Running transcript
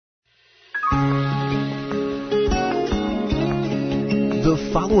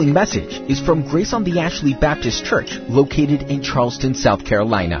The following message is from Grace on the Ashley Baptist Church, located in Charleston, South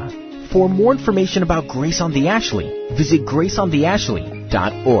Carolina. For more information about Grace on the Ashley, visit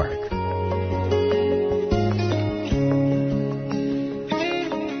graceontheashley.org.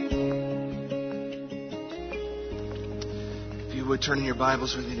 If you would turn in your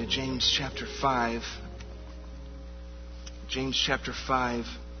Bibles with me to James chapter 5. James chapter 5.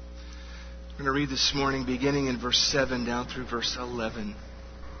 We're going to read this morning beginning in verse 7 down through verse 11.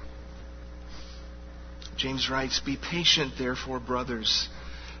 James writes, "Be patient, therefore, brothers,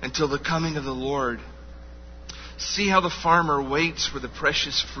 until the coming of the Lord. See how the farmer waits for the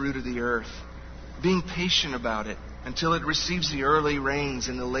precious fruit of the earth, being patient about it until it receives the early rains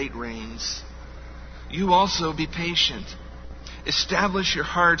and the late rains. You also be patient. Establish your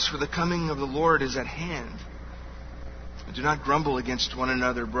hearts, for the coming of the Lord is at hand. Do not grumble against one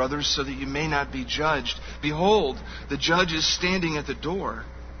another, brothers, so that you may not be judged. Behold, the judge is standing at the door.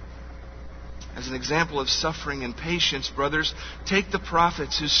 As an example of suffering and patience, brothers, take the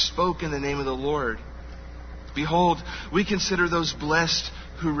prophets who spoke in the name of the Lord. Behold, we consider those blessed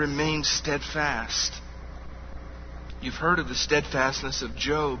who remain steadfast. You've heard of the steadfastness of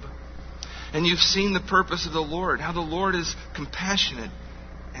Job, and you've seen the purpose of the Lord, how the Lord is compassionate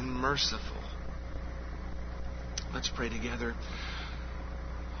and merciful." Let's pray together.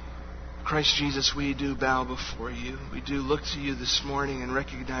 Christ Jesus, we do bow before you. We do look to you this morning and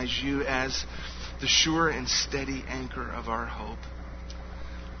recognize you as the sure and steady anchor of our hope.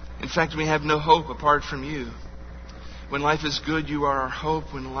 In fact, we have no hope apart from you. When life is good, you are our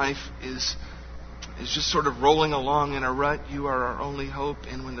hope. When life is just sort of rolling along in a rut, you are our only hope.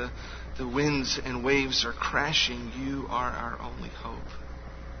 And when the winds and waves are crashing, you are our only hope.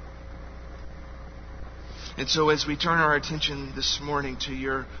 And so as we turn our attention this morning to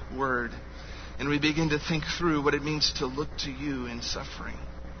your word, and we begin to think through what it means to look to you in suffering,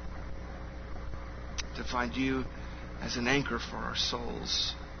 to find you as an anchor for our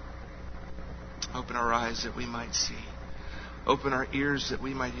souls, open our eyes that we might see. Open our ears that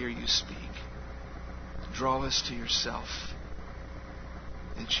we might hear you speak. Draw us to yourself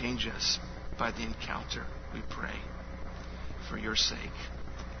and change us by the encounter, we pray, for your sake.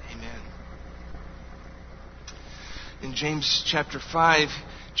 Amen. In James chapter 5,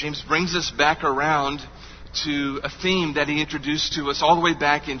 James brings us back around to a theme that he introduced to us all the way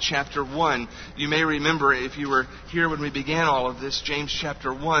back in chapter 1. You may remember, if you were here when we began all of this, James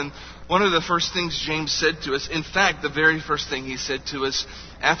chapter 1, one of the first things James said to us, in fact, the very first thing he said to us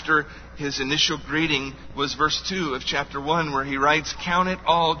after his initial greeting was verse 2 of chapter 1, where he writes, "Count it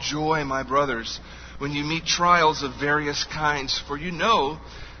all joy, my brothers, when you meet trials of various kinds, for you know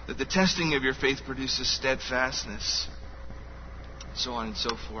that the testing of your faith produces steadfastness," so on and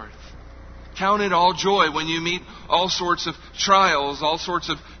so forth. Count it all joy when you meet all sorts of trials, all sorts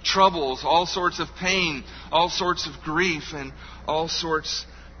of troubles, all sorts of pain, all sorts of grief, and all sorts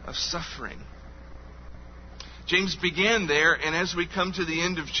of suffering. James began there, and as we come to the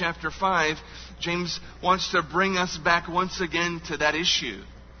end of chapter 5, James wants to bring us back once again to that issue.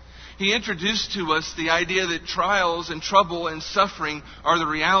 He introduced to us the idea that trials and trouble and suffering are the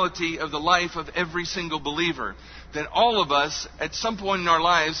reality of the life of every single believer. That all of us, at some point in our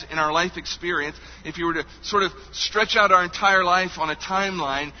lives, in our life experience, if you were to sort of stretch out our entire life on a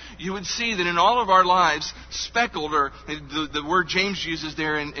timeline, you would see that in all of our lives, speckled, or the word James uses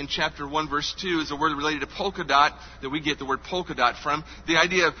there in chapter 1, verse 2, is a word related to polka dot, that we get the word polka dot from. The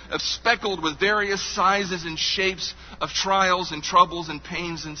idea of speckled with various sizes and shapes of trials and troubles and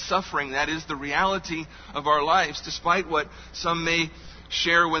pains and suffering. That is the reality of our lives, despite what some may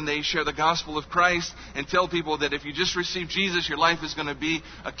share when they share the gospel of Christ and tell people that if you just receive Jesus, your life is going to be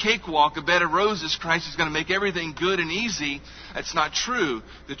a cakewalk, a bed of roses. Christ is going to make everything good and easy. That's not true.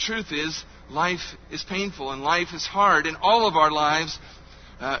 The truth is, life is painful and life is hard. And all of our lives,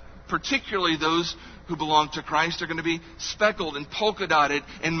 particularly those who belong to Christ, are going to be speckled and polka dotted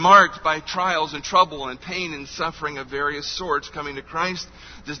and marked by trials and trouble and pain and suffering of various sorts. Coming to Christ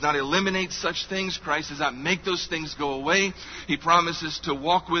does not eliminate such things. Christ does not make those things go away. He promises to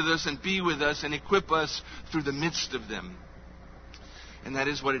walk with us and be with us and equip us through the midst of them. And that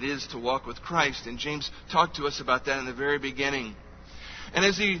is what it is to walk with Christ. And James talked to us about that in the very beginning. And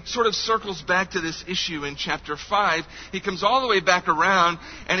as he sort of circles back to this issue in chapter 5, he comes all the way back around,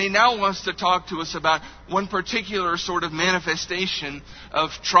 and he now wants to talk to us about one particular sort of manifestation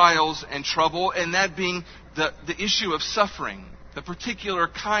of trials and trouble, and that being the issue of suffering, the particular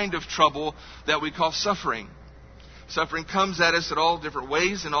kind of trouble that we call suffering. Suffering comes at us in all different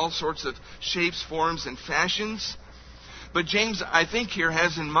ways, in all sorts of shapes, forms, and fashions. But James, I think here,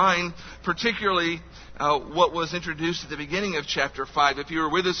 has in mind particularly what was introduced at the beginning of chapter 5. If you were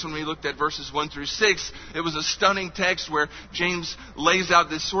with us when we looked at verses 1 through 6, it was a stunning text where James lays out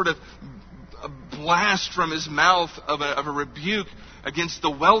this sort of blast from his mouth of a rebuke against the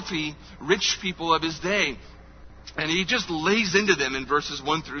wealthy, rich people of his day. And he just lays into them in verses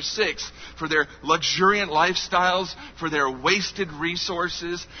 1 through 6 for their luxuriant lifestyles, for their wasted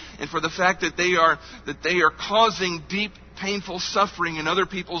resources, and for the fact that they are causing deep, painful suffering in other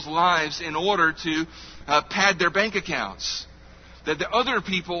people's lives in order to pad their bank accounts. That the other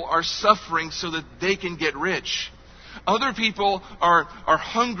people are suffering so that they can get rich. Other people are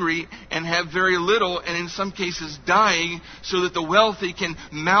hungry and have very little, and in some cases dying, so that the wealthy can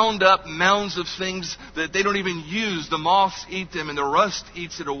mound up mounds of things that they don't even use. The moths eat them and the rust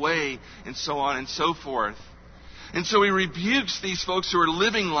eats it away, and so on and so forth. And so he rebukes these folks who are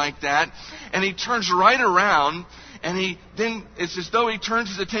living like that, and he turns right around, and it's as though he turns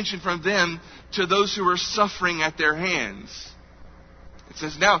his attention from them to those who are suffering at their hands. It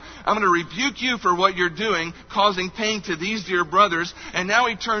says, now, I'm going to rebuke you for what you're doing, causing pain to these dear brothers. And now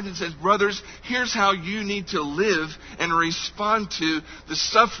he turns and says, brothers, here's how you need to live and respond to the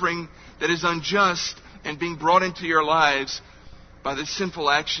suffering that is unjust and being brought into your lives by the sinful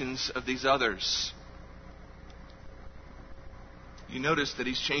actions of these others. You notice that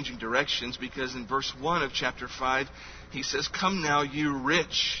he's changing directions because in verse 1 of chapter 5, he says, come now, you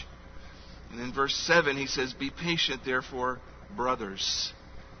rich. And in verse 7, he says, be patient, therefore, brothers.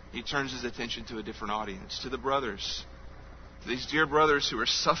 He turns his attention to a different audience, to the brothers. To these dear brothers who are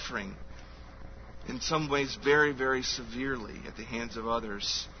suffering in some ways very, very severely at the hands of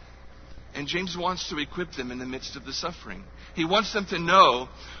others. And James wants to equip them in the midst of the suffering. He wants them to know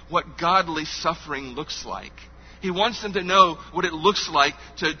what godly suffering looks like. He wants them to know what it looks like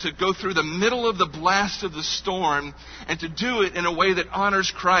to go through the middle of the blast of the storm and to do it in a way that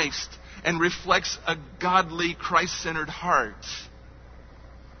honors Christ and reflects a godly, Christ-centered heart.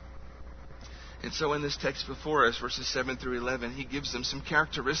 And so in this text before us, verses 7 through 11, he gives them some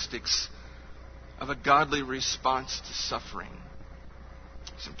characteristics of a godly response to suffering.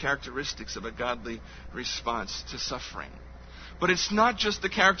 Some characteristics of a godly response to suffering. But it's not just the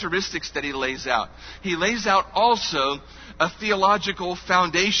characteristics that he lays out. He lays out also a theological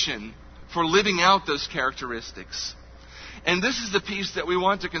foundation for living out those characteristics. And this is the piece that we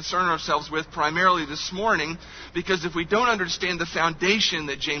want to concern ourselves with primarily this morning, because if we don't understand the foundation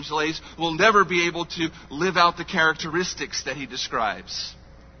that James lays, we'll never be able to live out the characteristics that he describes.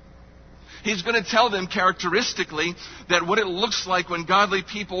 He's going to tell them characteristically that what it looks like when godly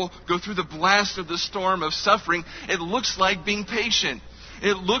people go through the blast of the storm of suffering, it looks like being patient.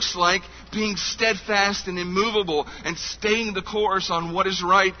 It looks like being steadfast and immovable and staying the course on what is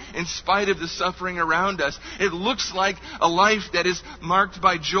right in spite of the suffering around us. It looks like a life that is marked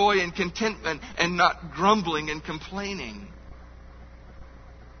by joy and contentment and not grumbling and complaining.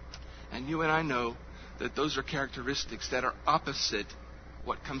 And you and I know that those are characteristics that are opposite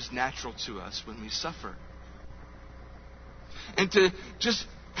what comes natural to us when we suffer. And to just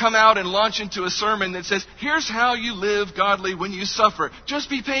come out and launch into a sermon that says, here's how you live godly when you suffer. Just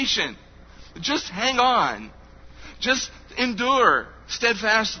be patient. Just hang on. Just endure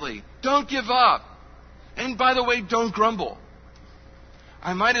steadfastly. Don't give up. And by the way, don't grumble.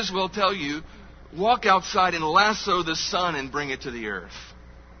 I might as well tell you, walk outside and lasso the sun and bring it to the earth.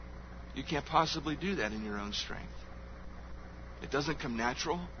 You can't possibly do that in your own strength. It doesn't come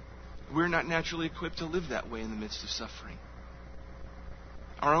natural. We're not naturally equipped to live that way in the midst of suffering.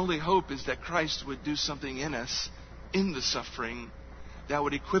 Our only hope is that Christ would do something in us in the suffering that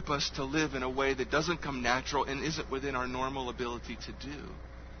would equip us to live in a way that doesn't come natural and isn't within our normal ability to do.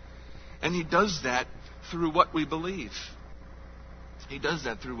 And He does that through what we believe. He does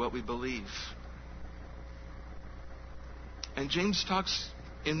that through what we believe. And James talks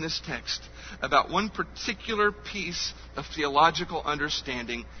in this text about one particular piece of theological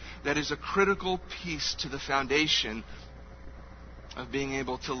understanding that is a critical piece to the foundation of being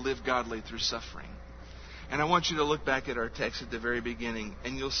able to live godly through suffering. And I want you to look back at our text at the very beginning,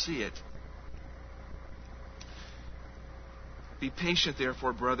 and you'll see it. Be patient,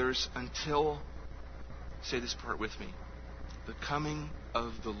 therefore, brothers, until, say this part with me, the coming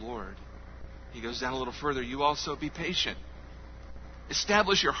of the Lord. He goes down a little further. You also be patient.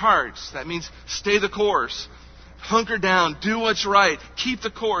 Establish your hearts. That means stay the course. Hunker down. Do what's right. Keep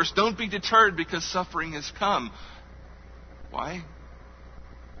the course. Don't be deterred because suffering has come. Why?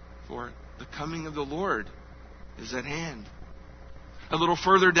 For the coming of the Lord is at hand. A little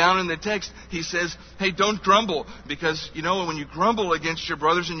further down in the text, he says, hey, don't grumble, because, when you grumble against your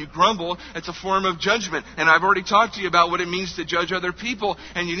brothers and you grumble, it's a form of judgment. And I've already talked to you about what it means to judge other people,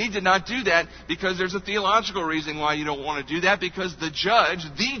 and you need to not do that because there's a theological reason why you don't want to do that, because the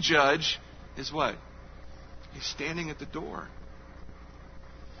judge is what? He's standing at the door.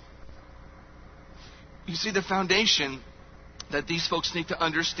 You see, the foundation that these folks need to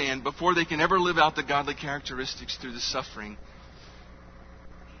understand before they can ever live out the godly characteristics through the suffering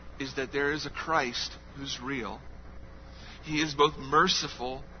is that there is a Christ who's real. He is both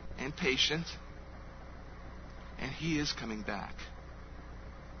merciful and patient, and He is coming back.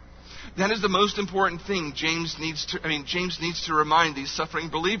 That is the most important thing James needs to remind these suffering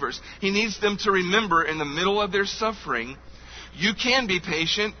believers. He needs them to remember in the middle of their suffering, you can be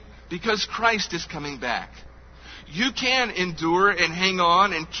patient because Christ is coming back. You can endure and hang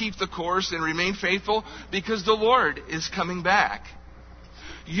on and keep the course and remain faithful because the Lord is coming back.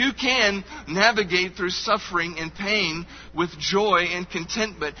 You can navigate through suffering and pain with joy and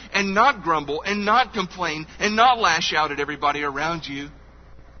contentment and not grumble and not complain and not lash out at everybody around you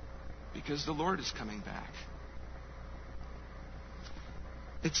because the Lord is coming back.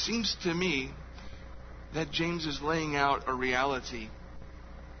 It seems to me that James is laying out a reality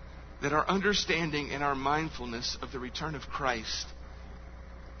that our understanding and our mindfulness of the return of Christ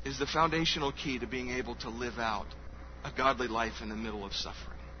is the foundational key to being able to live out a godly life in the middle of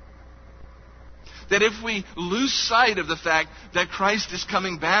suffering. That if we lose sight of the fact that Christ is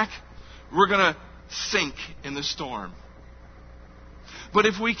coming back, we're going to sink in the storm. But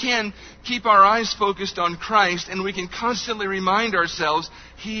if we can keep our eyes focused on Christ and we can constantly remind ourselves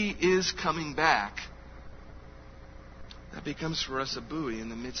He is coming back, that becomes for us a buoy in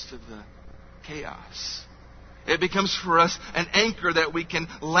the midst of the chaos. It becomes for us an anchor that we can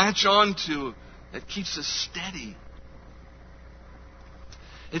latch on to that keeps us steady.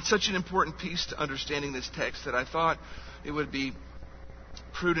 It's such an important piece to understanding this text that I thought it would be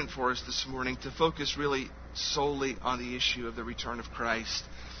prudent for us this morning to focus really solely on the issue of the return of Christ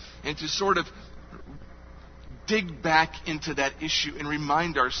and to sort of dig back into that issue and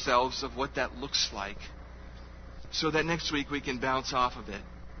remind ourselves of what that looks like so that next week we can bounce off of it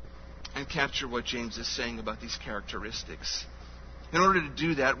and capture what James is saying about these characteristics. In order to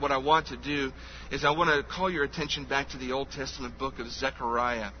do that, what I want to do is I want to call your attention back to the Old Testament book of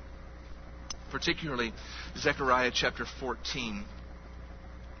Zechariah, particularly Zechariah chapter 14.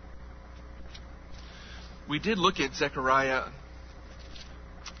 We did look at Zechariah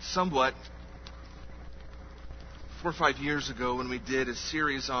somewhat 4 or 5 years ago when we did a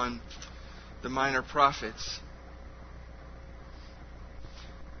series on the minor prophets.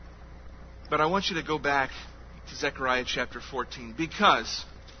 But I want you to go back to Zechariah chapter 14, because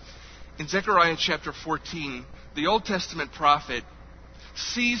in Zechariah chapter 14, the Old Testament prophet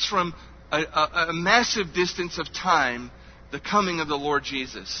sees from a massive distance of time the coming of the Lord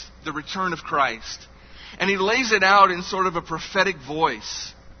Jesus, the return of Christ. And he lays it out in sort of a prophetic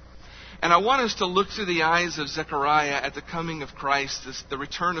voice. And I want us to look through the eyes of Zechariah at the coming of Christ, the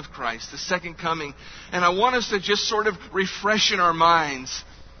return of Christ, the second coming. And I want us to just sort of refresh in our minds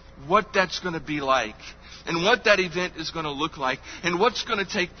what that's going to be like, and what that event is going to look like, and what's going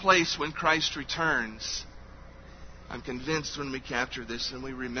to take place when Christ returns. I'm convinced when we capture this and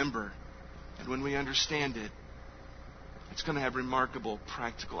we remember, and when we understand it, it's going to have remarkable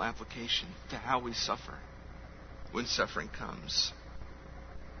practical application to how we suffer when suffering comes.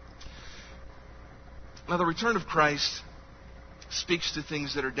 Now, the return of Christ speaks to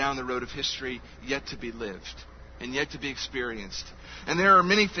things that are down the road of history yet to be lived and yet to be experienced. And there are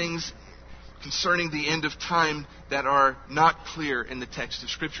many things concerning the end of time that are not clear in the text of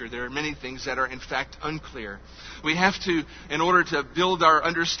Scripture. There are many things that are in fact unclear. We have to, in order to build our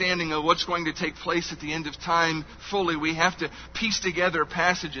understanding of what's going to take place at the end of time fully, we have to piece together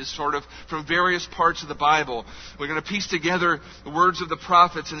passages sort of from various parts of the Bible. We're going to piece together the words of the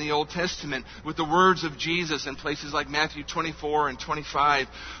prophets in the Old Testament with the words of Jesus in places like Matthew 24 and 25.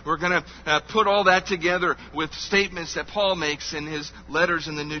 We're going to put all that together with statements that Paul makes in his letters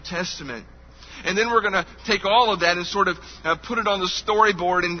in the New Testament. And then we're going to take all of that and sort of put it on the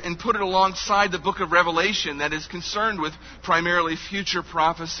storyboard and put it alongside the book of Revelation that is concerned with primarily future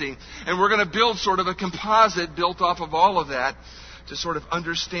prophecy. And we're going to build sort of a composite built off of all of that to sort of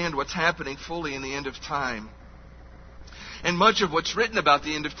understand what's happening fully in the end of time. And much of what's written about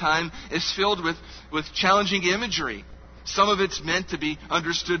the end of time is filled with challenging imagery. Some of it's meant to be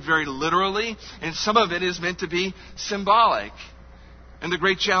understood very literally, and some of it is meant to be symbolic. And the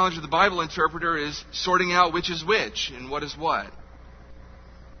great challenge of the Bible interpreter is sorting out which is which and what is what.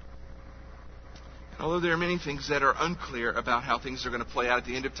 Although there are many things that are unclear about how things are going to play out at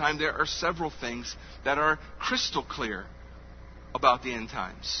the end of time, there are several things that are crystal clear about the end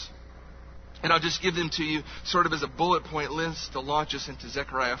times. And I'll just give them to you sort of as a bullet point list to launch us into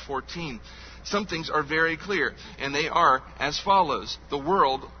Zechariah 14. Some things are very clear, and they are as follows. The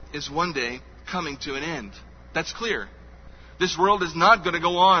world is one day coming to an end. That's clear. This world is not going to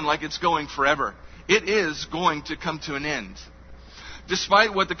go on like it's going forever. It is going to come to an end.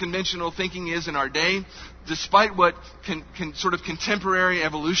 Despite what the conventional thinking is in our day, despite what sort of contemporary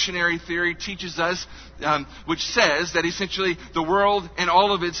evolutionary theory teaches us, which says that essentially the world and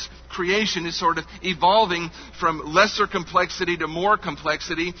all of its creation is sort of evolving from lesser complexity to more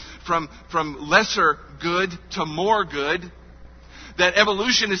complexity, from lesser good to more good, that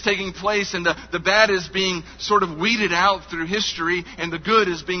evolution is taking place and the bad is being sort of weeded out through history and the good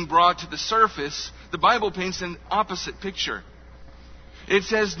is being brought to the surface, the Bible paints an opposite picture. It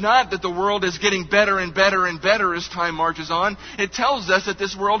says not that the world is getting better and better and better as time marches on. It tells us that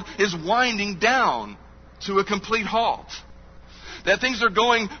this world is winding down to a complete halt. That things are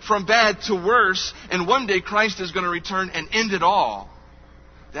going from bad to worse, and one day Christ is going to return and end it all.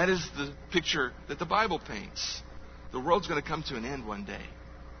 That is the picture that the Bible paints. The world's going to come to an end one day.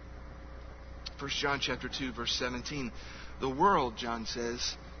 1 John chapter 2, verse 17. The world, John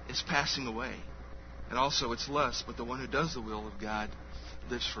says, is passing away, and also its lust, but the one who does the will of God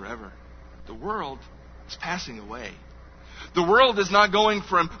lives forever. The world is passing away. The world is not going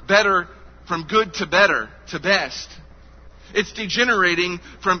from good to better to best. It's degenerating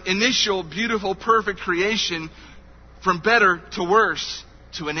from initial, beautiful, perfect creation from better to worse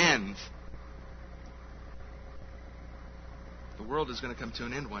to an end. The world is going to come to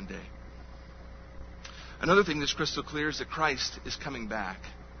an end one day. Another thing that's crystal clear is that Christ is coming back.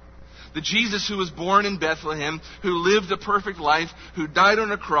 The Jesus who was born in Bethlehem, who lived a perfect life, who died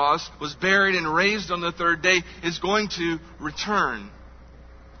on a cross, was buried and raised on the third day, is going to return.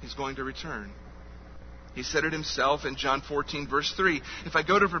 He's going to return. He said it himself in John 14, verse 3. If I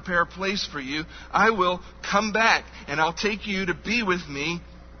go to prepare a place for you, I will come back, and I'll take you to be with me,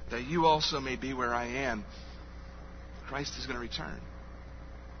 that you also may be where I am. Christ is going to return.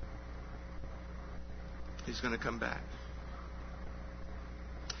 He's going to come back.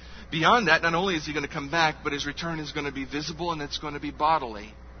 Beyond that, not only is He going to come back, but His return is going to be visible and it's going to be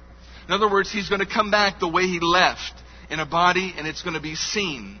bodily. In other words, He's going to come back the way He left, in a body, and it's going to be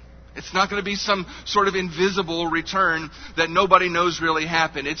seen. It's not going to be some sort of invisible return that nobody knows really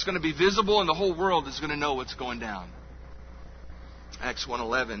happened. It's going to be visible and the whole world is going to know what's going down. Acts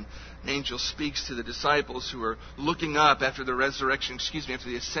 1:11, an angel speaks to the disciples who are looking up after the after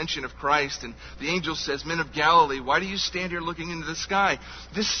the ascension of Christ. And the angel says, Men of Galilee, why do you stand here looking into the sky?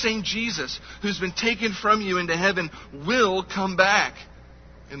 This same Jesus who's been taken from you into heaven will come back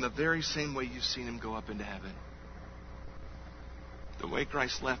in the very same way you've seen Him go up into heaven. The way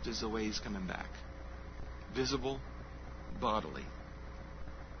Christ left is the way He's coming back. Visible, bodily.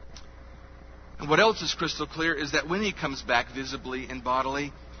 And what else is crystal clear is that when He comes back visibly and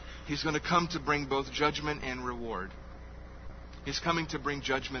bodily, He's going to come to bring both judgment and reward. He's coming to bring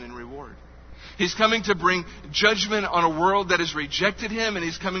judgment and reward. He's coming to bring judgment on a world that has rejected Him, and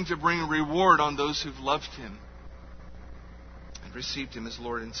He's coming to bring reward on those who've loved Him and received Him as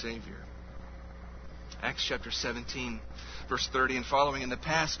Lord and Savior. Acts chapter 17, verse 30 and following. In the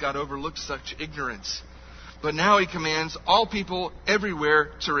past, God overlooked such ignorance, but now He commands all people everywhere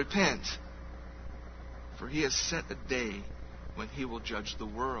to repent. For He has set a day when He will judge the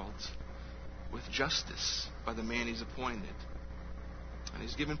world with justice by the man He's appointed. And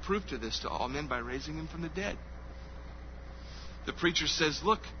He's given proof to this to all men by raising Him from the dead. The preacher says,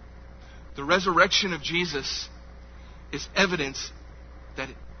 look, the resurrection of Jesus is evidence that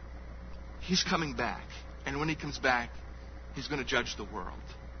He's coming back. And when He comes back, He's going to judge the world.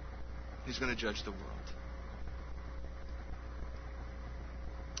 He's going to judge the world.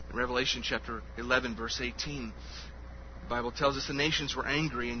 In Revelation chapter 11, verse 18, the Bible tells us the nations were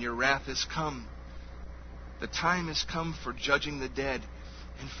angry and your wrath has come. The time has come for judging the dead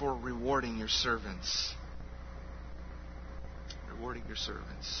and for rewarding your servants. Rewarding your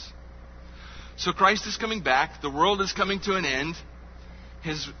servants. So Christ is coming back. The world is coming to an end.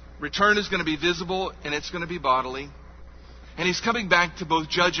 His return is going to be visible and it's going to be bodily. And He's coming back to both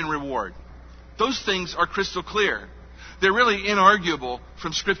judge and reward. Those things are crystal clear. They're really inarguable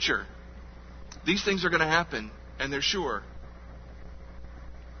from Scripture. These things are going to happen, and they're sure.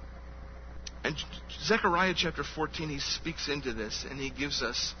 And Zechariah chapter 14, he speaks into this, and he gives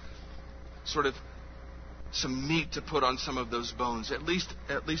us sort of some meat to put on some of those bones, at least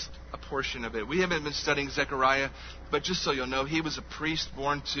a portion of it. We haven't been studying Zechariah, but just so you'll know, he was a priest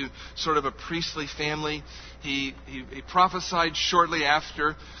born to sort of a priestly family. He prophesied shortly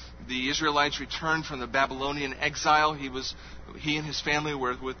after the Israelites returned from the Babylonian exile. He and his family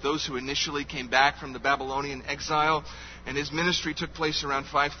were with those who initially came back from the Babylonian exile, and his ministry took place around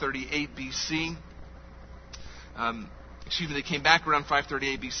 538 BC. They came back around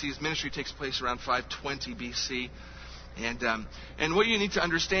 538 BC. His ministry takes place around 520 BC. And what you need to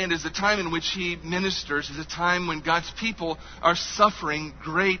understand is the time in which he ministers is a time when God's people are suffering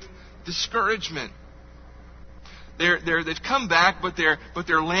great discouragement. They've come back, but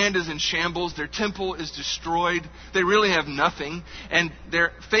their land is in shambles. Their temple is destroyed. They really have nothing. And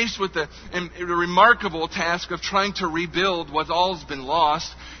they're faced with the remarkable task of trying to rebuild what all's been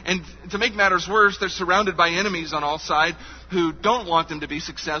lost. And to make matters worse, they're surrounded by enemies on all sides who don't want them to be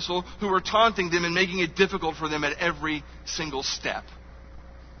successful, who are taunting them and making it difficult for them at every single step.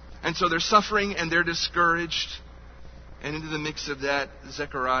 And so they're suffering and they're discouraged. And into the mix of that,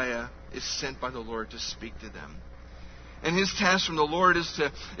 Zechariah is sent by the Lord to speak to them. And his task from the Lord is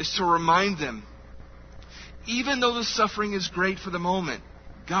to remind them, even though the suffering is great for the moment,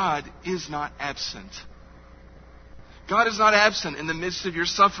 God is not absent. God is not absent in the midst of your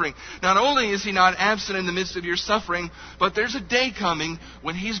suffering. Not only is He not absent in the midst of your suffering, but there's a day coming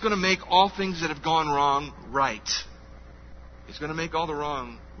when He's going to make all things that have gone wrong right. He's going to make all the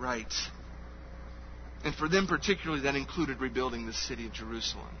wrong right. And for them particularly, that included rebuilding the city of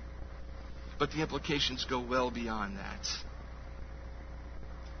Jerusalem. But the implications go well beyond that.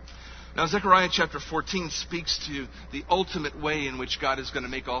 Now, Zechariah chapter 14 speaks to the ultimate way in which God is going to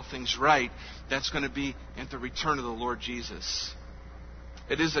make all things right. That's going to be at the return of the Lord Jesus.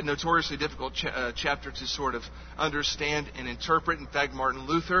 It is a notoriously difficult chapter to sort of understand and interpret. In fact, Martin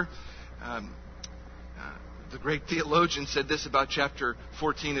Luther, the great theologian, said this about chapter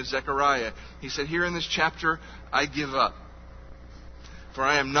 14 of Zechariah. He said, "Here in this chapter, I give up. For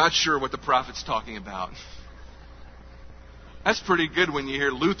I am not sure what the prophet's talking about." That's pretty good when you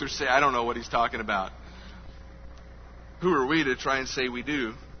hear Luther say, "I don't know what he's talking about." Who are we to try and say we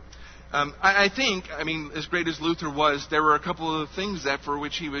do? I think, as great as Luther was, there were a couple of things that for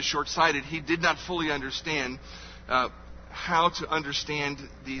which he was short-sighted. He did not fully understand how to understand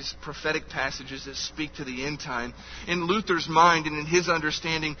these prophetic passages that speak to the end time. In Luther's mind and in his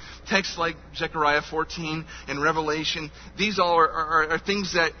understanding, texts like Zechariah 14 and Revelation, these all are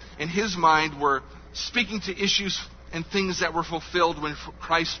things that in his mind were speaking to issues and things that were fulfilled when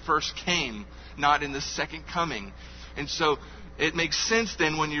Christ first came, not in the second coming. And so it makes sense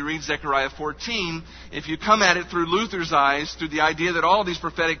then when you read Zechariah 14, if you come at it through Luther's eyes, through the idea that all these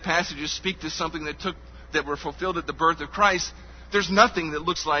prophetic passages speak to something that were fulfilled at the birth of Christ, there's nothing that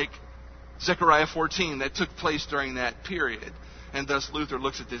looks like Zechariah 14 that took place during that period. And thus Luther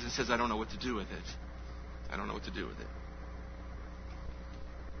looks at this and says, I don't know what to do with it. I don't know what to do with it.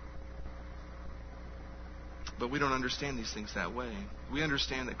 But we don't understand these things that way. We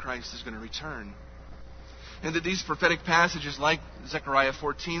understand that Christ is going to return. And that these prophetic passages like Zechariah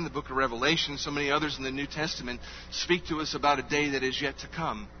 14, the book of Revelation, so many others in the New Testament, speak to us about a day that is yet to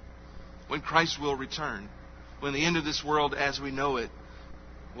come, when Christ will return, when the end of this world as we know it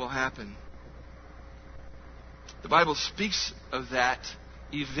will happen. The Bible speaks of that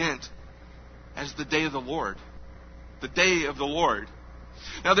event as the day of the Lord. The day of the Lord.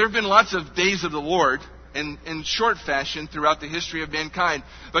 Now, there have been lots of days of the Lord in short fashion throughout the history of mankind,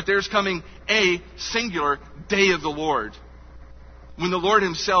 but there's coming a singular day of the Lord, when the Lord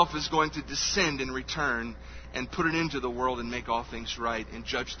Himself is going to descend and return and put it into the world and make all things right and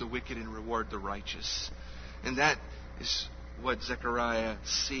judge the wicked and reward the righteous. And that is what Zechariah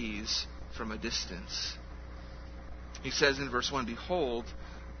sees from a distance. He says in verse 1, "Behold,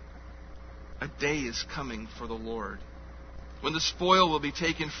 a day is coming for the Lord, when the spoil will be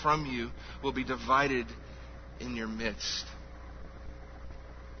taken from you, will be divided in your midst."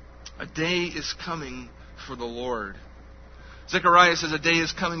 A day is coming for the Lord. Zechariah says a day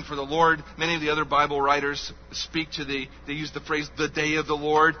is coming for the Lord. Many of the other Bible writers they use the phrase, the day of the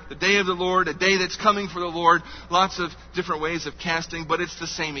Lord. The day of the Lord, a day that's coming for the Lord. Lots of different ways of casting, but it's the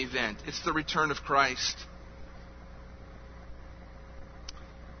same event. It's the return of Christ.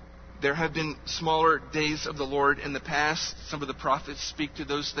 There have been smaller days of the Lord in the past. Some of the prophets speak to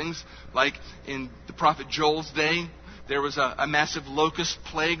those things, like in the prophet Joel's day. There was a massive locust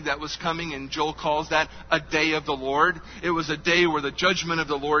plague that was coming, and Joel calls that a day of the Lord. It was a day where the judgment of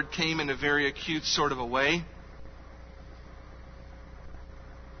the Lord came in a very acute sort of a way.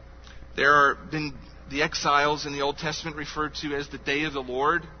 There have been the exiles in the Old Testament referred to as the day of the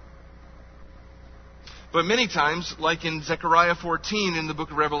Lord. But many times, like in Zechariah 14 in the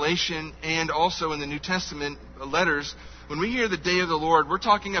book of Revelation and also in the New Testament letters, when we hear the day of the Lord, we're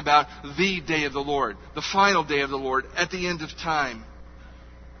talking about the day of the Lord, the final day of the Lord, at the end of time.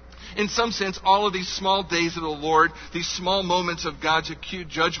 In some sense, all of these small days of the Lord, these small moments of God's acute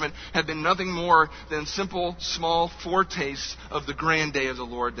judgment, have been nothing more than simple, small foretastes of the grand day of the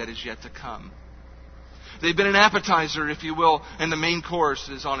Lord that is yet to come. They've been an appetizer, if you will, and the main course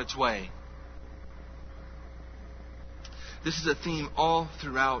is on its way. This is a theme all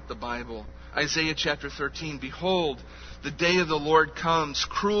throughout the Bible. Isaiah chapter 13, behold, the day of the Lord comes,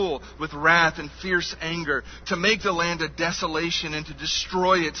 cruel with wrath and fierce anger, to make the land a desolation and to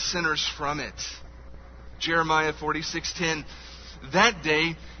destroy its sinners from it. Jeremiah 46:10, that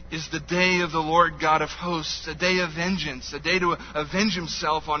day is the day of the Lord God of hosts, a day of vengeance, a day to avenge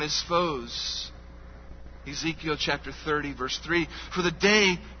himself on his foes. Ezekiel chapter 30, verse 3, for the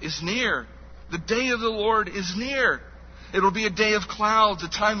day is near. The day of the Lord is near. It will be a day of clouds, a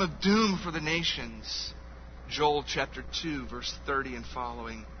time of doom for the nations. Joel chapter 2, verse 30 and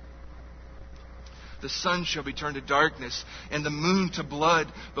following. The sun shall be turned to darkness and the moon to blood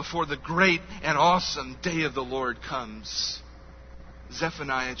before the great and awesome day of the Lord comes.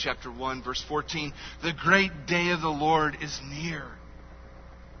 Zephaniah chapter 1, verse 14. The great day of the Lord is near.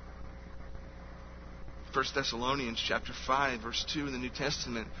 1 Thessalonians chapter 5, verse 2 in the New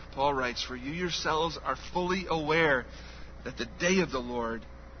Testament, Paul writes, for you yourselves are fully aware that the day of the Lord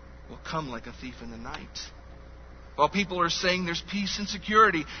will come like a thief in the night. While people are saying there's peace and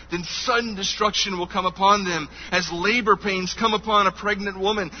security, then sudden destruction will come upon them as labor pains come upon a pregnant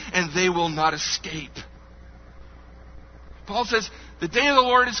woman, and they will not escape. Paul says, the day of the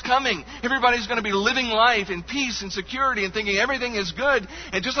Lord is coming. Everybody's going to be living life in peace and security and thinking everything is good.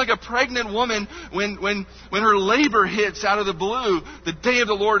 And just like a pregnant woman, when her labor hits out of the blue, the day of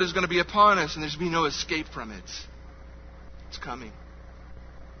the Lord is going to be upon us, and there's going to be no escape from it. It's coming.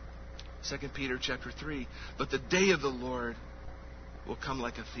 2 Peter chapter 3. But the day of the Lord will come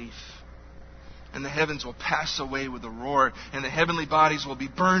like a thief. And the heavens will pass away with a roar. And the heavenly bodies will be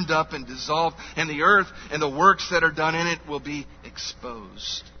burned up and dissolved. And the earth and the works that are done in it will be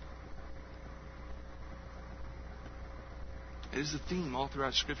exposed. It is the theme all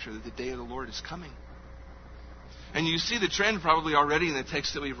throughout Scripture that the day of the Lord is coming. And you see the trend probably already in the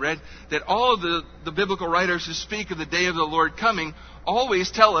text that we've read, that all of the biblical writers who speak of the day of the Lord coming always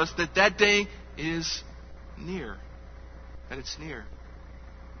tell us that that day is near. That it's near.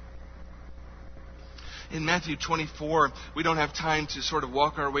 In Matthew 24, we don't have time to sort of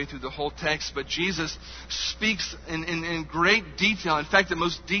walk our way through the whole text, but Jesus speaks in great detail. In fact, the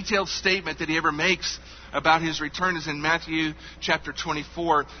most detailed statement that he ever makes about his return is in Matthew chapter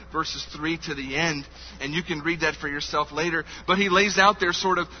 24, verses 3 to the end. And you can read that for yourself later. But he lays out there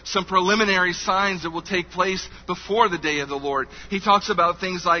sort of some preliminary signs that will take place before the day of the Lord. He talks about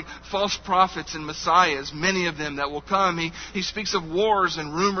things like false prophets and messiahs, many of them that will come. He speaks of wars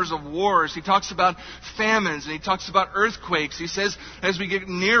and rumors of wars. He talks about famines and he talks about earthquakes. He says as we get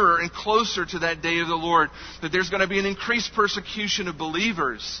nearer and closer to that day of the Lord, that there's going to be an increased persecution of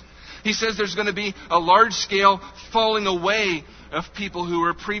believers. He says there's going to be a large-scale falling away of people who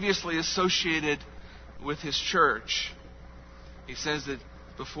were previously associated with his church. He says that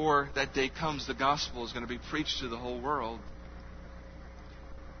before that day comes, the gospel is going to be preached to the whole world.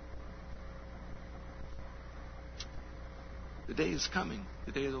 The day is coming,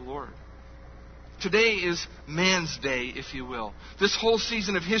 the day of the Lord. Today is man's day, if you will. This whole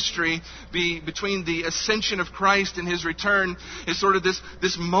season of history between the ascension of Christ and his return is sort of this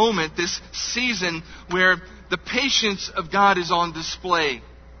moment, this season where the patience of God is on display.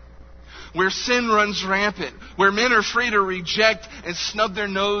 Where sin runs rampant. Where men are free to reject and snub their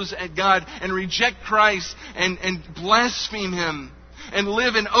nose at God and reject Christ and blaspheme Him and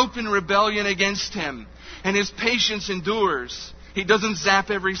live in open rebellion against Him. And His patience endures. He doesn't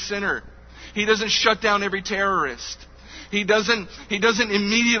zap every sinner. He doesn't shut down every terrorist. He doesn't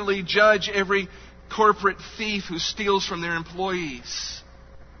immediately judge every corporate thief who steals from their employees.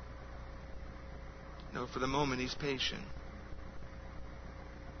 No, for the moment He's patient.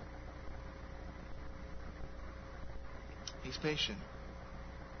 He's patient.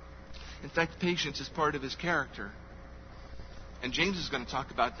 In fact, patience is part of His character. And James is going to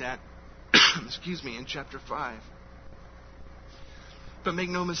talk about that, in chapter 5. But make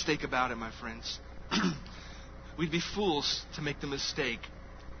no mistake about it, my friends. We'd be fools to make the mistake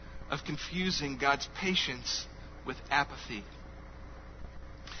of confusing God's patience with apathy.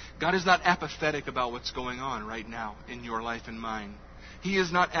 God is not apathetic about what's going on right now in your life and mine. He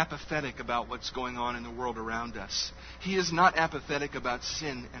is not apathetic about what's going on in the world around us. He is not apathetic about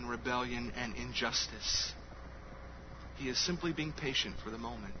sin and rebellion and injustice. He is simply being patient for the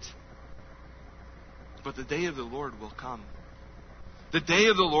moment. But the day of the Lord will come. The day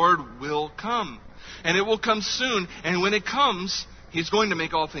of the Lord will come. And it will come soon. And when it comes, He's going to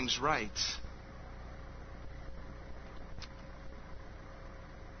make all things right.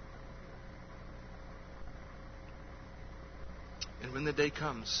 And when the day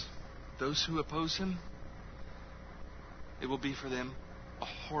comes, those who oppose Him, it will be for them a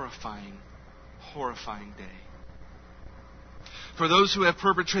horrifying, horrifying day. For those who have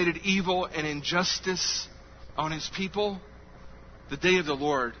perpetrated evil and injustice on His people, the day of the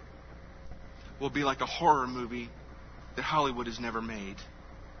Lord will be like a horror movie that Hollywood has never made.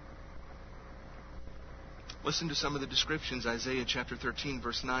 Listen to some of the descriptions. Isaiah chapter 13,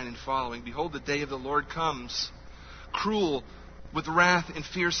 verse 9 and following. Behold, the day of the Lord comes, cruel, with wrath and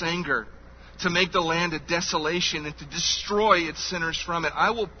fierce anger, to make the land a desolation and to destroy its sinners from it.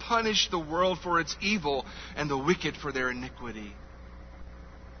 I will punish the world for its evil and the wicked for their iniquity.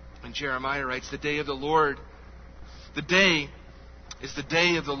 And Jeremiah writes, the day of the Lord, the day is the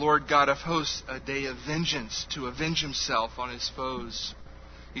day of the Lord God of hosts, a day of vengeance, to avenge Himself on His foes.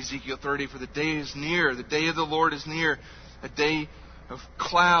 Ezekiel 30, for the day is near, the day of the Lord is near, a day of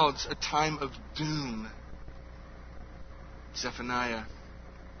clouds, a time of doom. Zephaniah,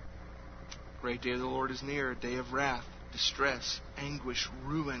 great day of the Lord is near, a day of wrath, distress, anguish,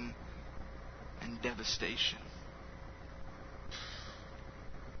 ruin, and devastation.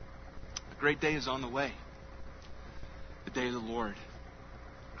 A great day is on the way. The day of the Lord.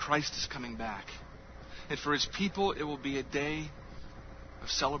 Christ is coming back. And for His people, it will be a day of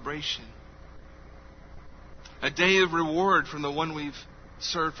celebration. A day of reward from the one we've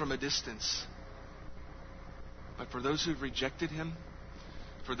served from a distance. But for those who've rejected Him,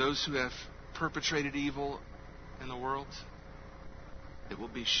 for those who have perpetrated evil in the world, it will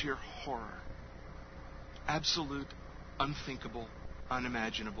be sheer horror. Absolute, unthinkable,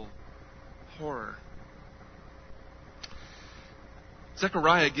 unimaginable horror.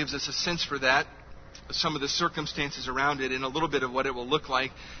 Zechariah gives us a sense for that, some of the circumstances around it, and a little bit of what it will look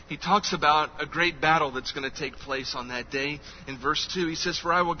like. He talks about a great battle that's going to take place on that day. In verse 2, he says,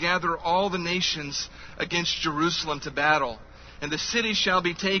 for I will gather all the nations against Jerusalem to battle, and the city shall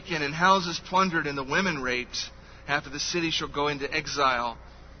be taken, and houses plundered, and the women raped. Half of the city shall go into exile,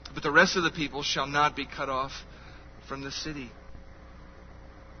 but the rest of the people shall not be cut off from the city.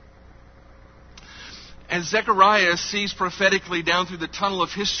 And Zechariah sees prophetically down through the tunnel of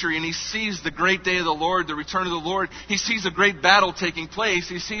history, and he sees the great day of the Lord, the return of the Lord. He sees a great battle taking place.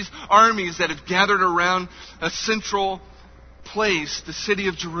 He sees armies that have gathered around a central place, the city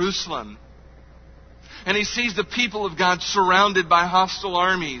of Jerusalem. And he sees the people of God surrounded by hostile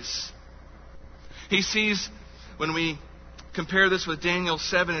armies. He sees, when we compare this with Daniel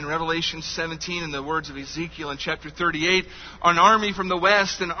 7 and Revelation 17 and the words of Ezekiel in chapter 38, an army from the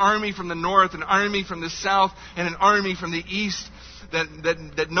west, an army from the north, an army from the south, and an army from the east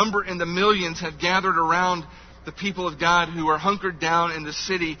that number in the millions have gathered around the people of God who are hunkered down in the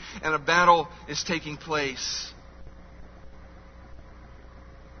city, and a battle is taking place.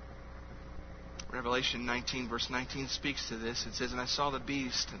 Revelation 19, verse 19 speaks to this. It says, and I saw the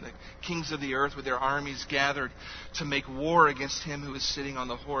beast and the kings of the earth with their armies gathered to make war against him who is sitting on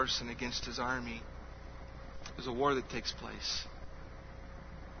the horse and against his army. There's a war that takes place.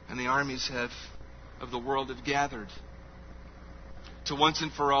 And the armies of the world have gathered to once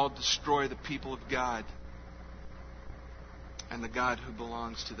and for all destroy the people of God and the God who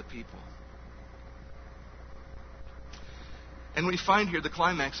belongs to the people. And we find here the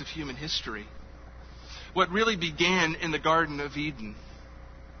climax of human history. What really began in the Garden of Eden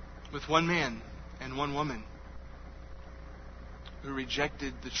with one man and one woman who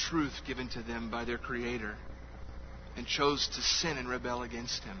rejected the truth given to them by their Creator and chose to sin and rebel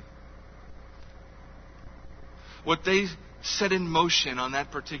against Him. What they set in motion on that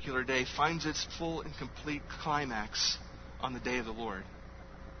particular day finds its full and complete climax on the day of the Lord.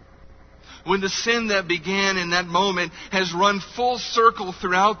 When the sin that began in that moment has run full circle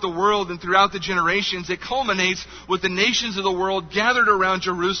throughout the world and throughout the generations, it culminates with the nations of the world gathered around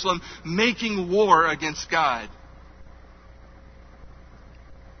Jerusalem making war against God.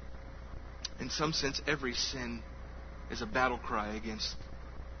 In some sense, every sin is a battle cry against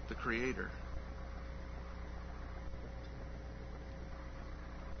the Creator.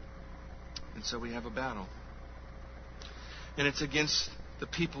 And so we have a battle. And it's against the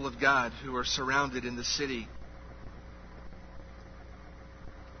people of God who are surrounded in the city.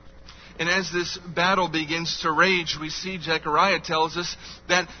 And as this battle begins to rage, we see Zechariah tells us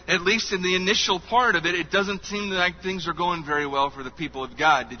that at least in the initial part of it, it doesn't seem like things are going very well for the people of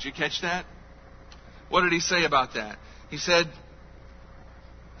God. Did you catch that? What did he say about that? He said,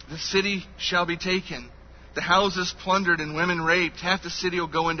 the city shall be taken, the houses plundered and women raped. Half the city will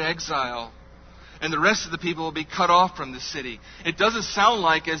go into exile, and the rest of the people will be cut off from the city. It doesn't sound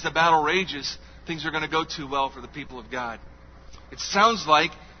like as the battle rages, things are going to go too well for the people of God. It sounds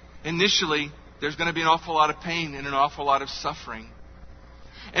like initially there's going to be an awful lot of pain and an awful lot of suffering.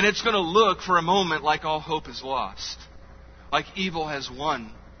 And it's going to look for a moment like all hope is lost, like evil has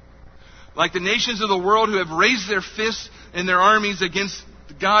won. Like the nations of the world who have raised their fists and their armies against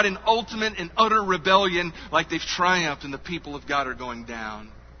God in ultimate and utter rebellion, like they've triumphed and the people of God are going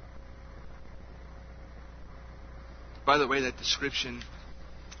down. By the way, that description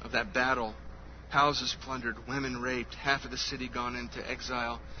of that battle, houses plundered, women raped, half of the city gone into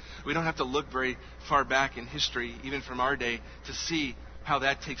exile. We don't have to look very far back in history, even from our day, to see how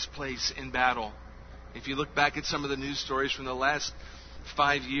that takes place in battle. If you look back at some of the news stories from the last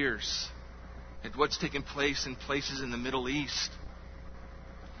 5 years, at what's taken place in places in the Middle East,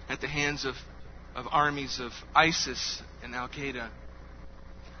 at the hands of armies of ISIS and Al-Qaeda,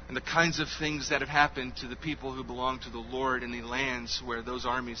 and the kinds of things that have happened to the people who belong to the Lord in the lands where those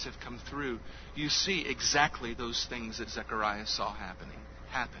armies have come through, you see exactly those things that Zechariah saw happen.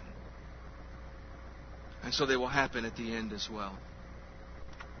 And so they will happen at the end as well.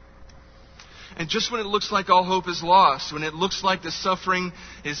 And just when it looks like all hope is lost, when it looks like the suffering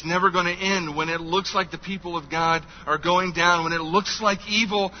is never going to end, when it looks like the people of God are going down, when it looks like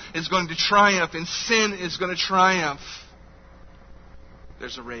evil is going to triumph and sin is going to triumph,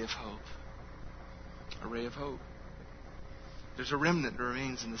 there's a ray of hope. A ray of hope. There's a remnant that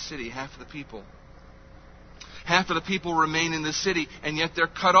remains in the city, half of the people. Half of the people remain in the city, and yet they're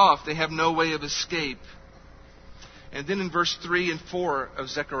cut off. They have no way of escape. And then in verse 3 and 4 of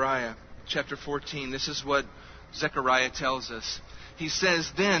Zechariah, chapter 14, this is what Zechariah tells us. He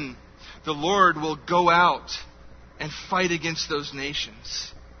says, then the Lord will go out and fight against those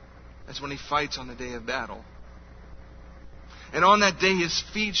nations. That's when He fights on the day of battle. And on that day His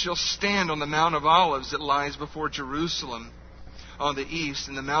feet shall stand on the Mount of Olives that lies before Jerusalem on the east.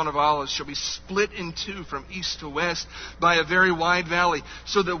 And the Mount of Olives shall be split in two from east to west by a very wide valley,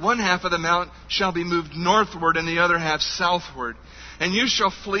 so that one half of the mount shall be moved northward and the other half southward. And you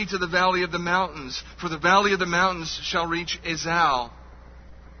shall flee to the valley of the mountains, for the valley of the mountains shall reach Azal.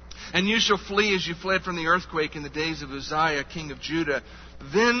 And you shall flee as you fled from the earthquake in the days of Uzziah, king of Judah.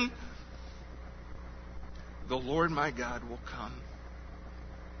 Then the Lord my God will come,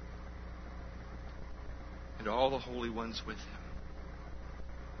 and all the holy ones with Him.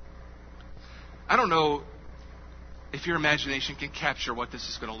 I don't know if your imagination can capture what this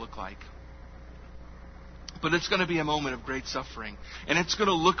is going to look like. But it's going to be a moment of great suffering. And it's going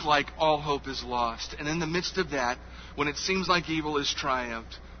to look like all hope is lost. And in the midst of that, when it seems like evil is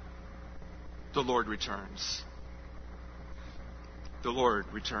triumphed, the Lord returns. The Lord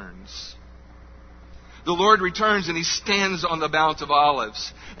returns. The Lord returns and He stands on the Mount of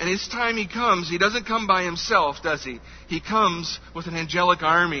Olives. And each time He comes, He doesn't come by Himself, does He? He comes with an angelic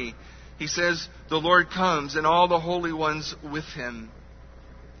army. He says, the Lord comes and all the holy ones with Him.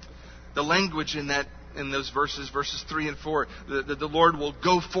 The language in those verses 3 and 4, that the Lord will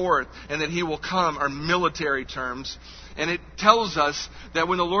go forth and that He will come are military terms. And it tells us that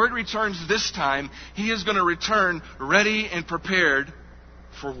when the Lord returns this time, He is going to return ready and prepared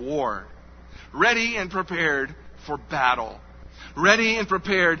for war. Ready and prepared for battle. Ready and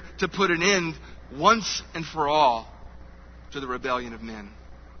prepared to put an end once and for all to the rebellion of men.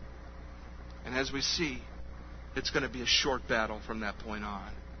 And as we see, it's going to be a short battle from that point on.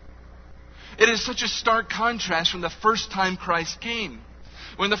 It is such a stark contrast from the first time Christ came.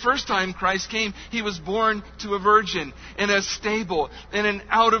 When the first time Christ came, He was born to a virgin in a stable, in an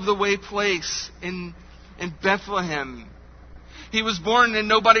out-of-the-way place in Bethlehem. He was born and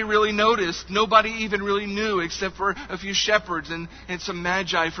nobody really noticed. Nobody even really knew except for a few shepherds and some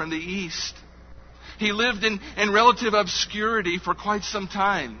magi from the east. He lived in relative obscurity for quite some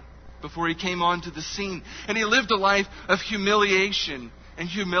time before He came onto the scene. And He lived a life of humiliation and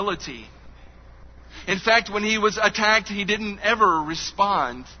humility. In fact, when He was attacked, He didn't ever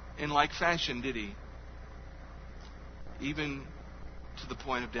respond in like fashion, did He? Even to the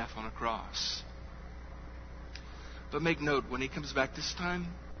point of death on a cross. But make note, when He comes back this time,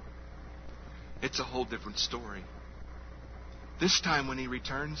 it's a whole different story. This time when He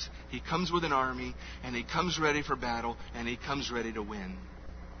returns, He comes with an army, and He comes ready for battle, and He comes ready to win.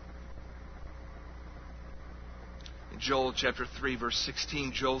 Joel chapter 3, verse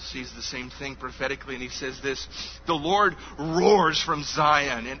 16, Joel sees the same thing prophetically, and he says this: "The Lord roars from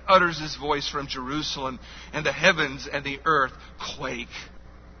Zion and utters his voice from Jerusalem, and the heavens and the earth quake."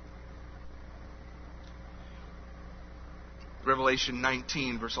 Revelation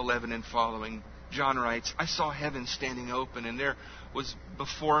 19, verse 11 and following, John writes, "I saw heaven standing open, and there was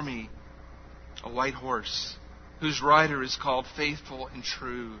before me a white horse, whose rider is called Faithful and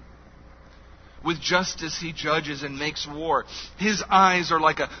True. With justice he judges and makes war. His eyes are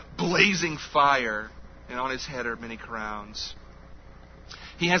like a blazing fire, and on his head are many crowns.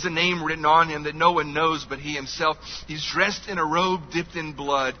 He has a name written on him that no one knows but he himself. He's dressed in a robe dipped in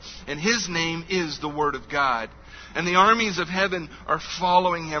blood, and his name is the Word of God. And the armies of heaven are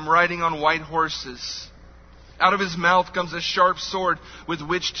following him, riding on white horses. Out of his mouth comes a sharp sword with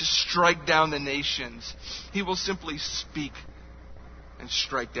which to strike down the nations. He will simply speak and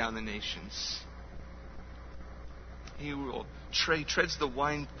strike down the nations. He will treads the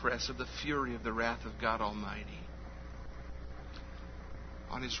winepress of the fury of the wrath of God Almighty.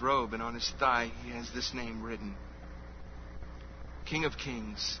 On his robe and on his thigh he has this name written: King of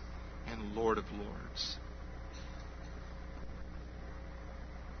Kings and Lord of Lords."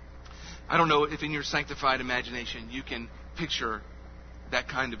 I don't know if in your sanctified imagination you can picture that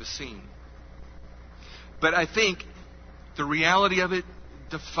kind of a scene. But I think the reality of it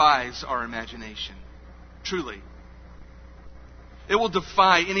defies our imagination. Truly. It will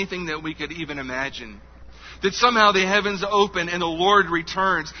defy anything that we could even imagine. That somehow the heavens open and the Lord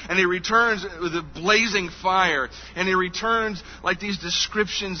returns. And He returns with a blazing fire. And He returns like these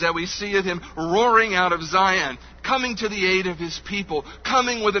descriptions that we see of Him roaring out of Zion, coming to the aid of His people,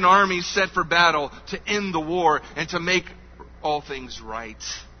 coming with an army set for battle to end the war and to make all things right.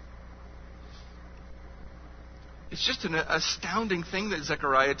 It's just an astounding thing that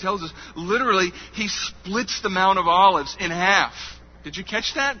Zechariah tells us. Literally, he splits the Mount of Olives in half. Did you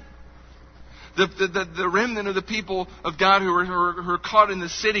catch that? The remnant of the people of God who are caught in the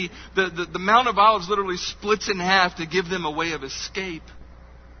city, the Mount of Olives literally splits in half to give them a way of escape.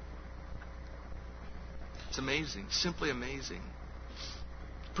 It's amazing. Simply amazing.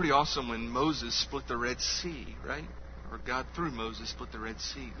 Pretty awesome when Moses split the Red Sea, right? Or God through Moses split the Red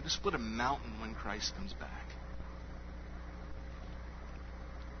Sea. He could split a mountain when Christ comes back.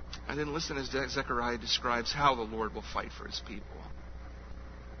 And then listen as Zechariah describes how the Lord will fight for His people.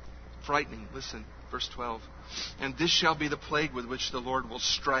 Frightening. Listen, verse 12. "And this shall be the plague with which the Lord will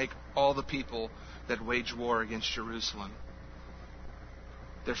strike all the people that wage war against Jerusalem.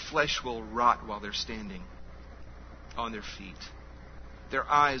 Their flesh will rot while they're standing on their feet. Their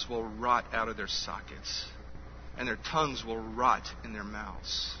eyes will rot out of their sockets, and their tongues will rot in their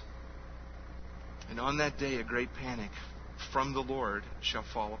mouths. And on that day a great panic from the Lord shall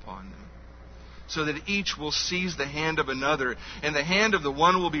fall upon them, so that each will seize the hand of another, and the hand of the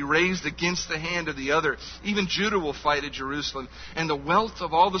one will be raised against the hand of the other. Even Judah will fight at Jerusalem, and the wealth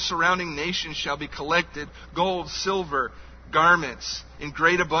of all the surrounding nations shall be collected, gold, silver, garments in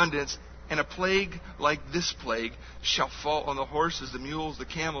great abundance. And a plague like this plague shall fall on the horses, the mules, the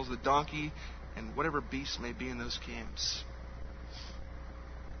camels, the donkey, and whatever beast may be in those camps."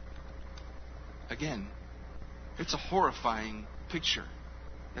 Again, it's a horrifying picture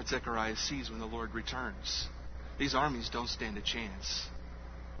that Zechariah sees when the Lord returns. These armies don't stand a chance.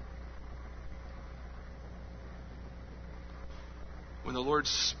 When the Lord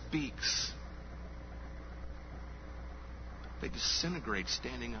speaks, they disintegrate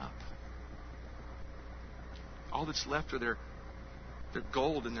standing up. All that's left are their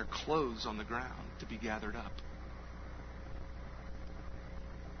gold and their clothes on the ground to be gathered up.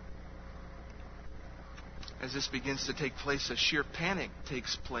 As this begins to take place, a sheer panic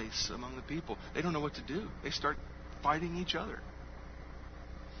takes place among the people. They don't know what to do. They start fighting each other.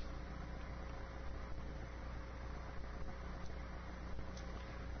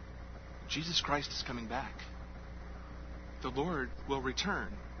 Jesus Christ is coming back. The Lord will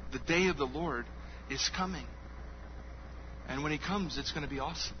return. The day of the Lord is coming. And when He comes, it's going to be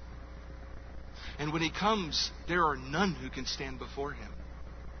awesome. And when He comes, there are none who can stand before Him.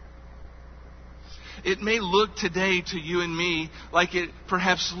 It may look today to you and me like it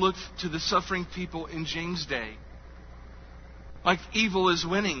perhaps looked to the suffering people in James' day. Like evil is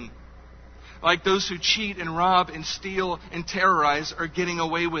winning. Like those who cheat and rob and steal and terrorize are getting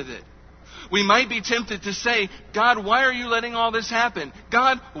away with it. We might be tempted to say, "God, why are you letting all this happen?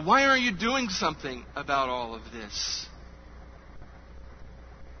 God, why are you doing something about all of this?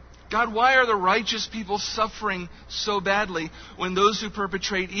 God, why are the righteous people suffering so badly when those who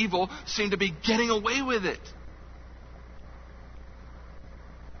perpetrate evil seem to be getting away with it?"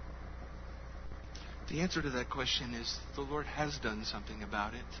 The answer to that question is the Lord has done something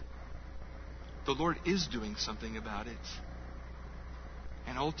about it. The Lord is doing something about it.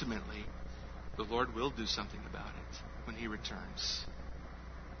 And ultimately, the Lord will do something about it when He returns.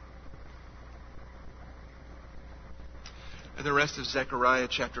 And the rest of Zechariah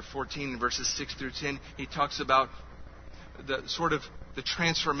chapter 14, verses 6 through 10, he talks about the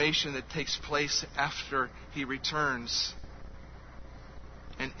transformation that takes place after He returns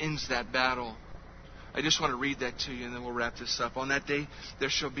and ends that battle. I just want to read that to you, and then we'll wrap this up. On that day, there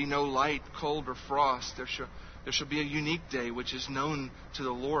shall be no light, cold, or frost. There shall be a unique day, which is known to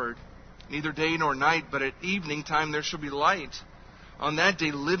the Lord. Neither day nor night, but at evening time there shall be light. On that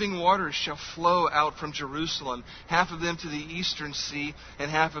day, living waters shall flow out from Jerusalem, half of them to the eastern sea,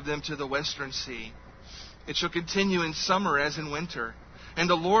 and half of them to the western sea. It shall continue in summer as in winter, and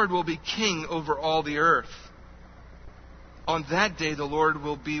the Lord will be king over all the earth. On that day the Lord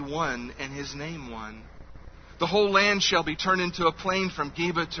will be one, and His name one. The whole land shall be turned into a plain from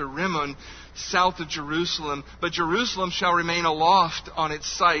Geba to Rimmon, south of Jerusalem. But Jerusalem shall remain aloft on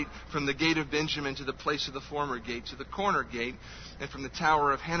its site, from the gate of Benjamin to the place of the former gate, to the corner gate, and from the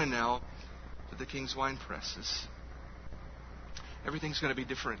tower of Hananel to the king's wine presses. Everything's going to be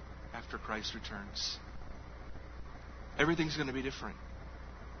different after Christ returns. Everything's going to be different.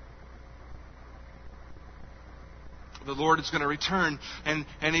 The Lord is going to return, and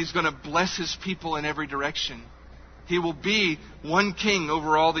He's going to bless His people in every direction. He will be one king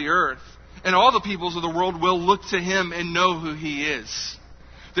over all the earth. And all the peoples of the world will look to Him and know who He is.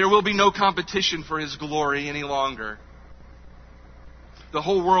 There will be no competition for His glory any longer. The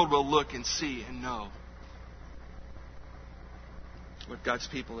whole world will look and see and know what God's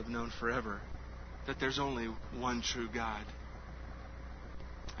people have known forever. That there's only one true God.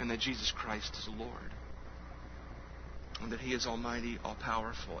 And that Jesus Christ is Lord. And that He is almighty,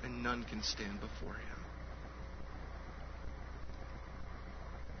 all-powerful, and none can stand before Him.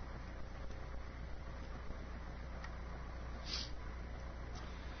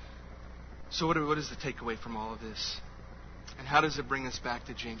 So what is the takeaway from all of this? And how does it bring us back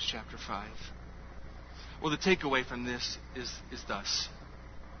to James chapter 5? Well, the takeaway from this is thus.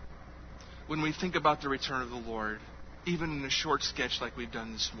 When we think about the return of the Lord, even in a short sketch like we've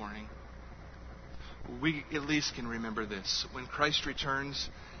done this morning, we at least can remember this. When Christ returns,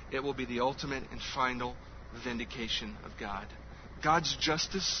 it will be the ultimate and final vindication of God. God's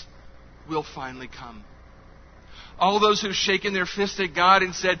justice will finally come. All those who've shaken their fist at God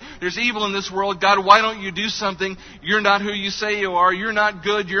and said, there's evil in this world, God, why don't you do something? You're not who you say you are. You're not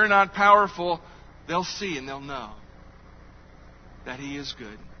good. You're not powerful. They'll see and they'll know that He is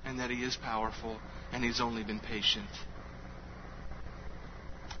good and that He is powerful and He's only been patient.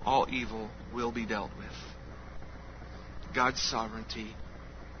 All evil will be dealt with. God's sovereignty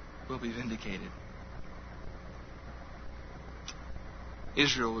will be vindicated.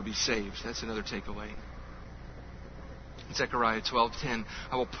 Israel will be saved. That's another takeaway. In Zechariah 12:10,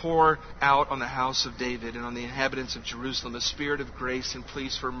 I will pour out on the house of David and on the inhabitants of Jerusalem a spirit of grace and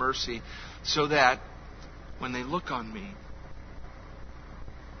pleas for mercy, so that when they look on me,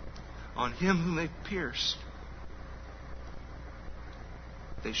 on Him whom they pierced,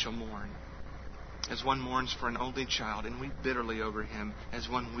 they shall mourn, as one mourns for an only child, and weep bitterly over him, as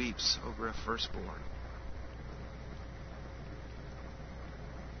one weeps over a firstborn.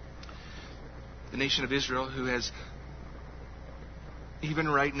 The nation of Israel, who has even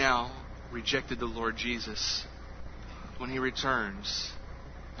right now rejected the Lord Jesus, when He returns,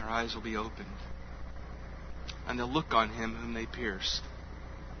 their eyes will be opened, and they'll look on Him whom they pierced,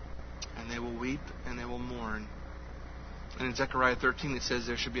 and they will weep and they will mourn. And in Zechariah 13 it says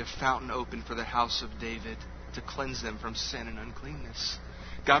there should be a fountain open for the house of David to cleanse them from sin and uncleanness.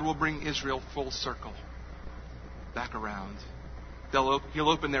 God will bring Israel full circle back around. He'll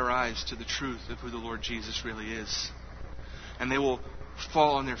open their eyes to the truth of who the Lord Jesus really is. And they will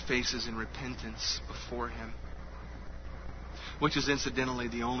fall on their faces in repentance before Him, which is incidentally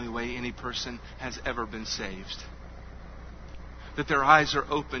the only way any person has ever been saved. That their eyes are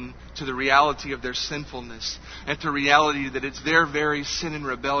open to the reality of their sinfulness and to reality that it's their very sin and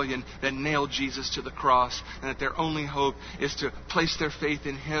rebellion that nailed Jesus to the cross, and that their only hope is to place their faith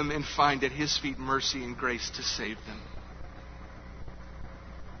in Him and find at His feet mercy and grace to save them.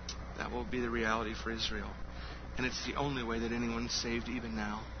 That will be the reality for Israel. And it's the only way that anyone's saved even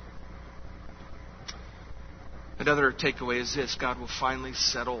now. Another takeaway is this: God will finally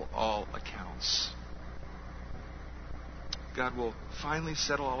settle all accounts. God will finally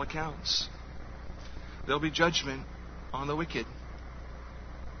settle all accounts. There'll be judgment on the wicked.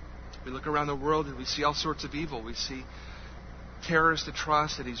 We look around the world and we see all sorts of evil. We see terrorist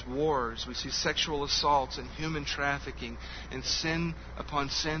atrocities, wars. We see sexual assaults and human trafficking and sin upon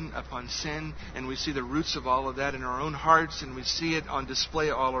sin upon sin. And we see the roots of all of that in our own hearts, and we see it on display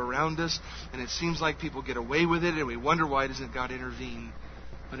all around us. And it seems like people get away with it, and we wonder, why doesn't God intervene?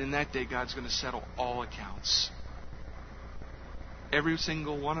 But in that day, God's going to settle all accounts. Every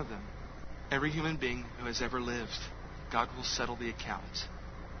single one of them. Every human being who has ever lived. God will settle the account.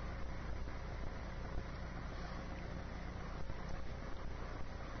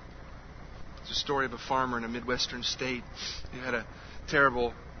 It's a story of a farmer in a Midwestern state who had a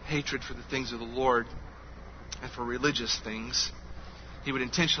terrible hatred for the things of the Lord and for religious things. He would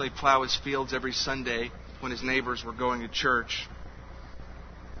intentionally plow his fields every Sunday when his neighbors were going to church.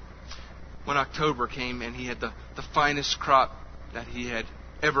 When October came, and he had the finest crop that he had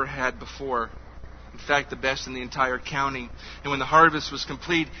ever had before. In fact, the best in the entire county. And when the harvest was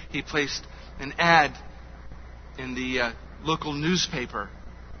complete, he placed an ad in the local newspaper.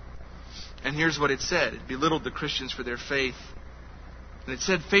 And here's what it said. It belittled the Christians for their faith. And it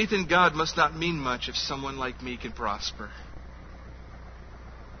said, "Faith in God must not mean much if someone like me can prosper."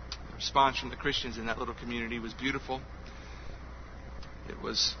 The response from the Christians in that little community was beautiful. It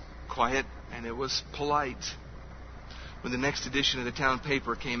was quiet, and it was polite. When the next edition of the town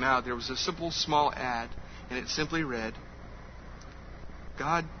paper came out, there was a simple, small ad, and it simply read,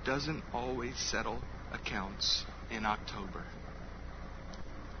 "God doesn't always settle accounts in October."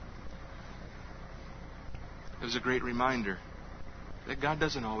 It was a great reminder that God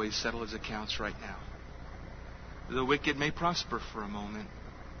doesn't always settle His accounts right now. The wicked may prosper for a moment,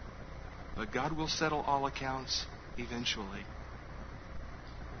 but God will settle all accounts eventually.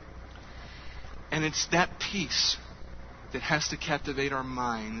 And it's that peace that has to captivate our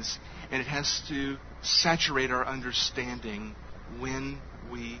minds, and it has to saturate our understanding when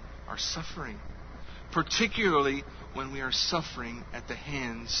we are suffering. Particularly when we are suffering at the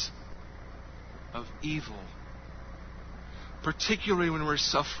hands of evil. Particularly when we're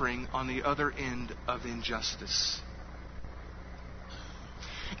suffering on the other end of injustice.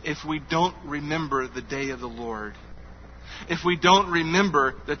 If we don't remember the day of the Lord, if we don't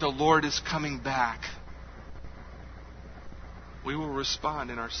remember that the Lord is coming back, we will respond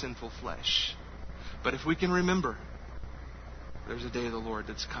in our sinful flesh. But if we can remember, there's a day of the Lord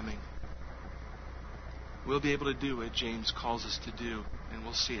that's coming, we'll be able to do what James calls us to do, and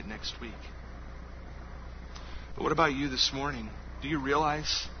we'll see it next week. But what about you this morning? Do you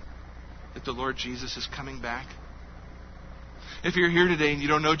realize that the Lord Jesus is coming back? If you're here today and you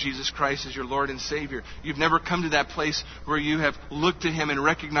don't know Jesus Christ as your Lord and Savior, you've never come to that place where you have looked to Him and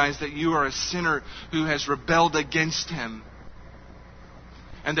recognized that you are a sinner who has rebelled against Him,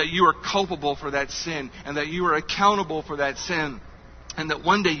 and that you are culpable for that sin, and that you are accountable for that sin, and that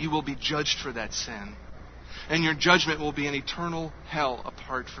one day you will be judged for that sin. And your judgment will be an eternal hell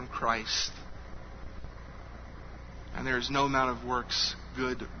apart from Christ. And there is no amount of works,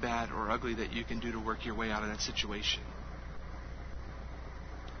 good, bad, or ugly, that you can do to work your way out of that situation.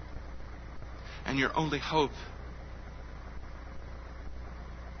 And your only hope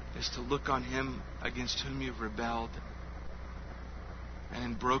is to look on Him against whom you've rebelled, and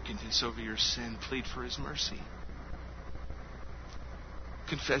in brokenness over your sin, plead for His mercy.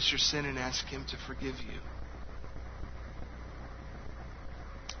 Confess your sin and ask Him to forgive you.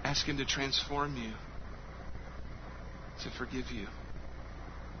 Ask Him to transform you, to forgive you.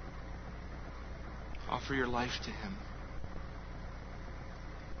 Offer your life to Him.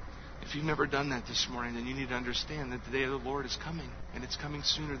 If you've never done that this morning, then you need to understand that the day of the Lord is coming, and it's coming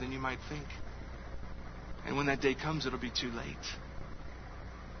sooner than you might think. And when that day comes, it'll be too late.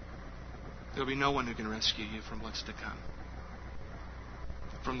 There'll be no one who can rescue you from what's to come,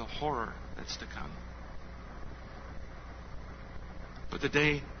 from the horror that's to come. But the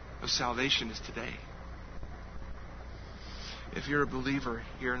day of salvation is today. If you're a believer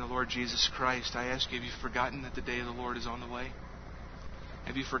here in the Lord Jesus Christ, I ask you, have you forgotten that the day of the Lord is on the way?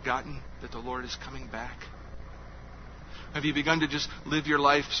 Have you forgotten that the Lord is coming back? Have you begun to just live your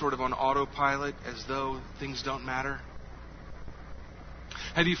life sort of on autopilot as though things don't matter?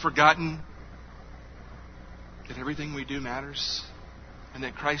 Have you forgotten that everything we do matters, and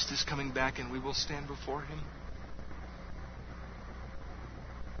that Christ is coming back and we will stand before Him?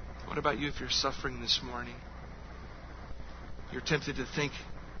 What about you if you're suffering this morning? You're tempted to think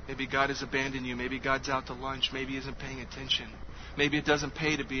maybe God has abandoned you. Maybe God's out to lunch. Maybe He isn't paying attention. Maybe it doesn't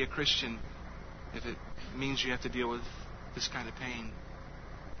pay to be a Christian if it means you have to deal with this kind of pain.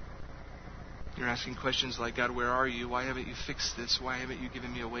 You're asking questions like, God, where are you? Why haven't you fixed this? Why haven't you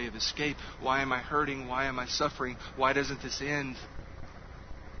given me a way of escape? Why am I hurting? Why am I suffering? Why doesn't this end?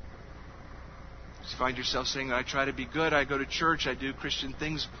 You find yourself saying, I try to be good, I go to church, I do Christian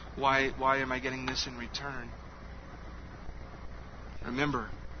things. Why am I getting this in return? Remember,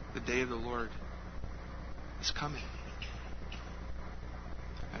 the day of the Lord is coming.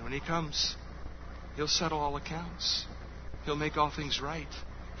 And when He comes, He'll settle all accounts. He'll make all things right.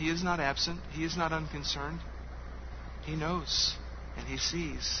 He is not absent. He is not unconcerned. He knows and He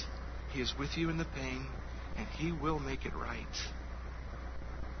sees. He is with you in the pain, and He will make it right.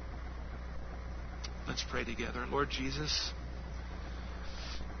 Let's pray together. Lord Jesus,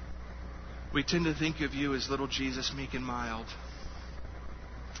 we tend to think of You as little Jesus, meek and mild.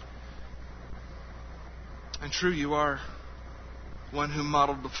 And true, You are one who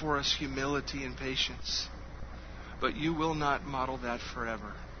modeled before us humility and patience. But You will not model that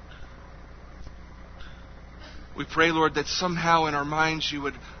forever. We pray, Lord, that somehow in our minds You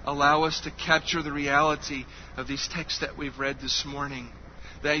would allow us to capture the reality of these texts that we've read this morning.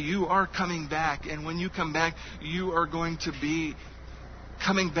 That You are coming back, and when You come back, You are going to be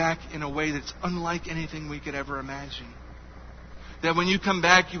coming back in a way that's unlike anything we could ever imagine. That when You come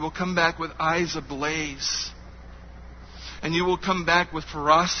back, You will come back with eyes ablaze. And You will come back with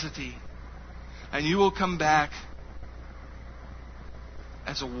ferocity. And You will come back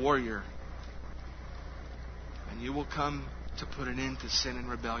as a warrior. And You will come to put an end to sin and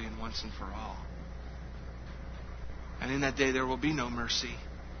rebellion once and for all. And in that day there will be no mercy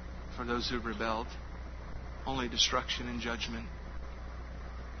for those who rebelled. Only destruction and judgment.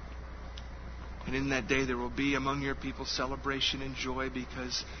 And in that day there will be among Your people celebration and joy,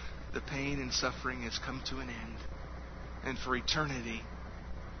 because the pain and suffering has come to an end. And for eternity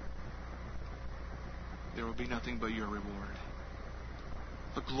there will be nothing but Your reward.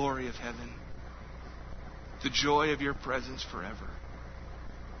 The glory of heaven. The joy of Your presence forever.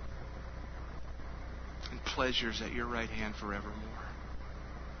 And pleasures at Your right hand forevermore.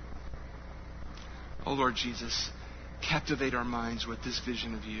 Oh Lord Jesus, captivate our minds with this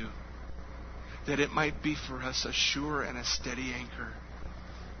vision of You, that it might be for us a sure and a steady anchor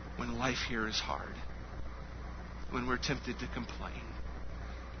when life here is hard, when we're tempted to complain,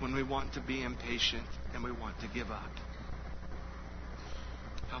 when we want to be impatient and we want to give up.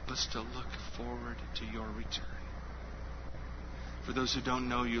 Help us to look forward to Your return. For those who don't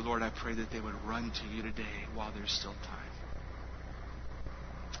know You, Lord, I pray that they would run to You today while there's still time.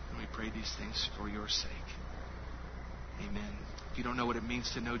 And we pray these things for Your sake. Amen. If you don't know what it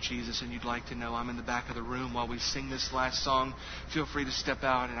means to know Jesus and you'd like to know, I'm in the back of the room while we sing this last song. Feel free to step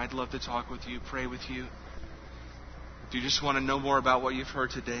out, and I'd love to talk with you, pray with you. If you just want to know more about what you've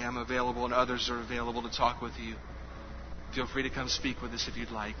heard today, I'm available, and others are available to talk with you. Feel free to come speak with us if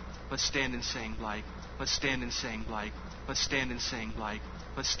you'd like. Let's stand and sing, Blake. Let's stand and sing, Blake. Let's stand and sing, Blake.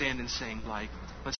 Let's stand and sing, Blake. Let's